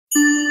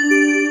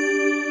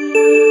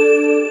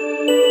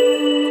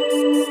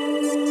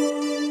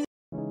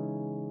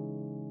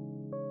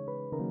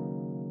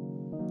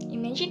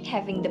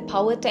having the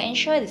power to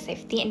ensure the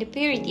safety and the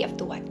purity of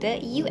the water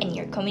you and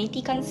your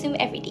community consume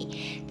every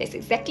day. That's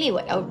exactly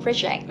what our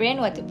project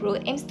RenWater Pro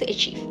aims to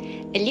achieve,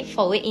 a leap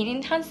forward in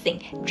enhancing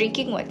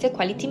drinking water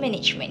quality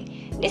management.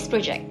 This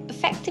project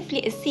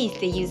effectively assists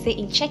the user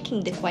in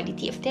checking the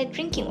quality of their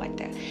drinking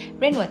water.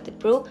 RenWater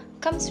Pro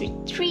comes with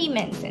 3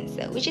 main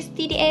sensors, which is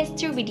TDS,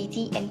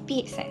 turbidity, and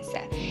pH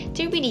sensor.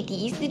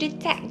 Turbidity is to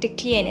detect the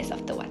clearness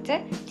of the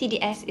water.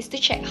 TDS is to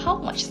check how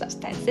much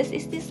substances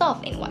is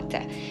dissolved in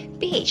water.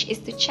 pH is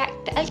to check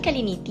the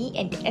alkalinity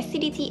and the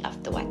acidity of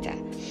the water.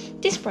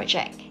 This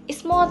project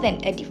is more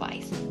than a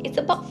device. It's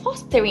about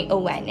fostering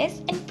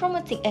awareness and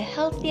promoting a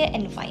healthier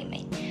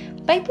environment.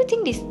 By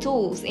putting these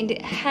tools in the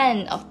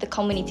hand of the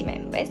community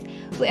members,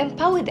 we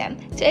empower them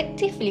to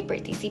actively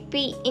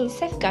participate in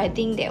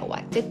safeguarding their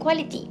water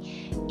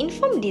quality.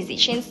 Informed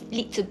decisions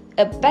lead to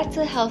a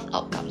better health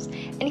outcomes,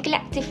 and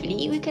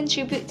collectively we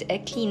contribute to a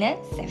cleaner,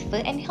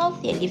 safer, and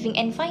healthier living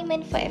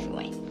environment for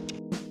everyone.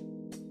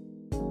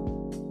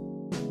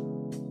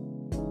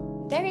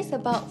 There is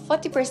about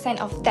 40%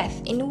 of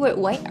deaths in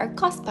worldwide are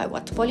caused by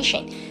water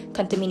pollution.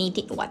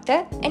 Contaminated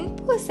water and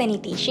poor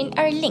sanitation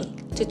are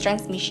linked to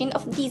transmission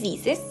of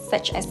diseases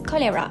such as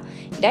cholera,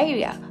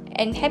 diarrhea,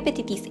 and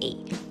hepatitis A.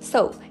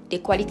 So, the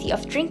quality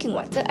of drinking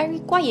water are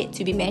required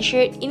to be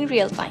measured in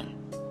real time.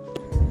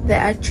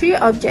 There are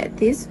 3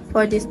 objectives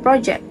for this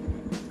project.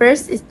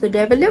 First is to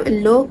develop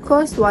a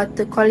low-cost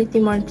water quality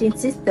monitoring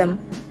system.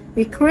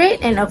 We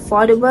create an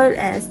affordable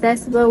and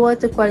accessible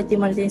water quality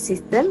monitoring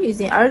system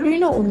using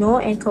Arduino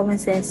Uno and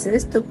common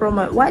sensors to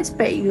promote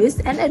widespread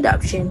use and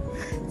adoption.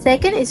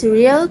 Second is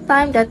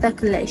real-time data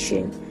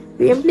collection.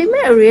 We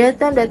implement a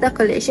real-time data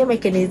collection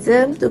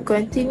mechanism to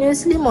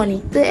continuously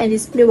monitor and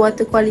display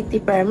water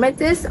quality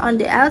parameters on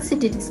the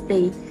LCD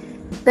display.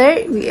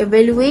 Third, we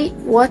evaluate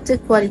water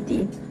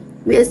quality.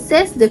 We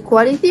assess the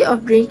quality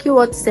of drinking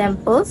water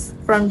samples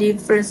from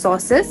different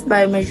sources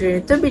by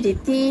measuring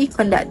turbidity,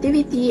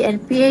 conductivity, and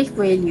pH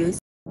values.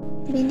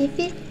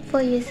 Benefit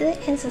for user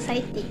and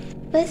society.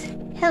 First,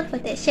 health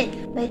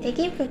protection. By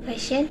taking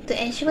precautions to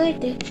ensure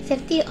the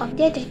safety of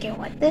their drinking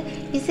water,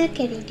 user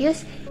can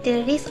reduce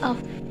the risk of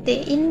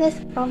the illness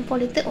from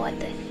polluted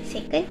water.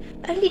 Second,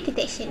 early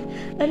detection.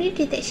 Early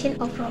detection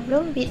of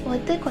problem with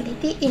water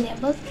quality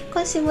enables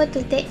consumer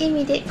to take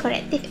immediate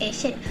corrective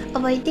action,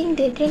 avoiding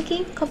the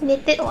drinking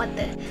contaminated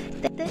water.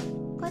 Third,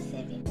 cost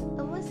saving.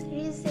 A more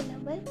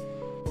reasonable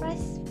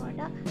price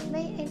product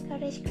may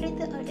encourage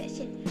greater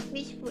adoption,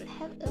 which would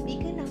help a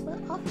bigger number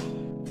of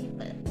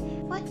people.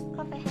 Fourth,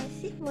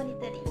 comprehensive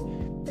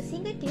monitoring. A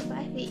single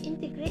device will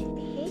integrate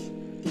pH,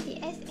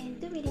 TDS, and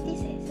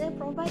turbidity sensor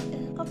provide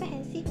a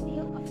comprehensive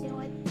view of the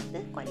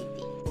water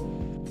quality.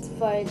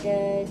 For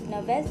the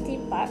novelty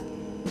part,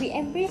 we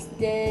embrace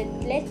the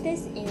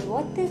latest in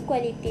water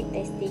quality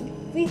testing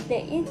with the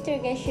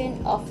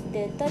integration of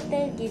the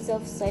total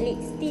dissolved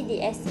solids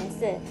TDS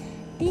sensor.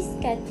 This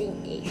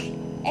cutting-edge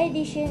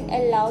addition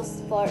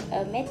allows for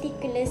a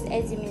meticulous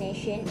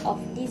examination of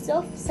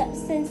dissolved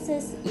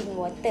substances in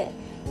water,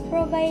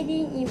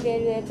 providing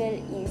invaluable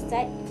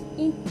insight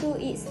into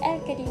its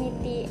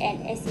alkalinity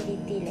and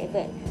acidity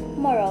level.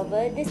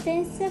 Moreover, the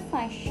sensor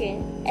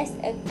functions as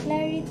a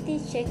clarity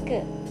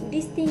checker,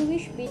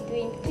 distinguish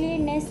between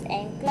clearness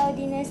and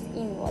cloudiness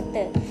in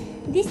water.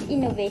 This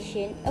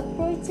innovation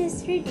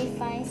approaches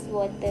redefines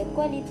water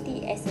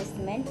quality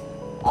assessment,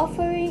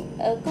 offering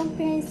a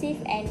comprehensive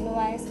and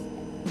nuanced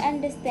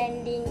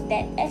understanding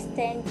that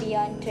extends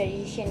beyond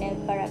traditional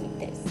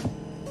parameters.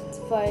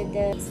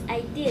 It's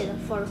ideal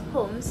for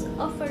homes,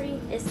 offering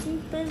a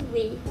simple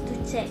way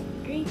to check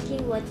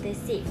drinking water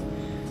safe.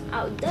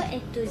 Outdoor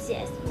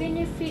enthusiasts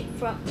benefit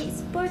from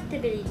its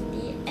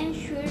portability,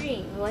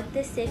 ensuring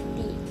water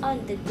safety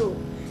on the go.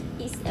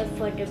 Its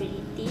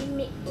affordability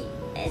makes it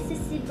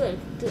accessible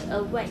to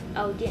a wide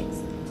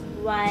audience,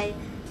 while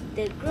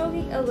the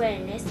growing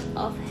awareness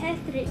of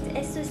health risks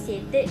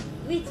associated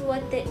with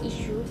water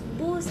issues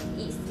boosts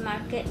its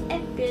market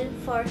appeal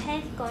for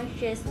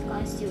health-conscious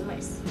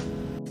consumers.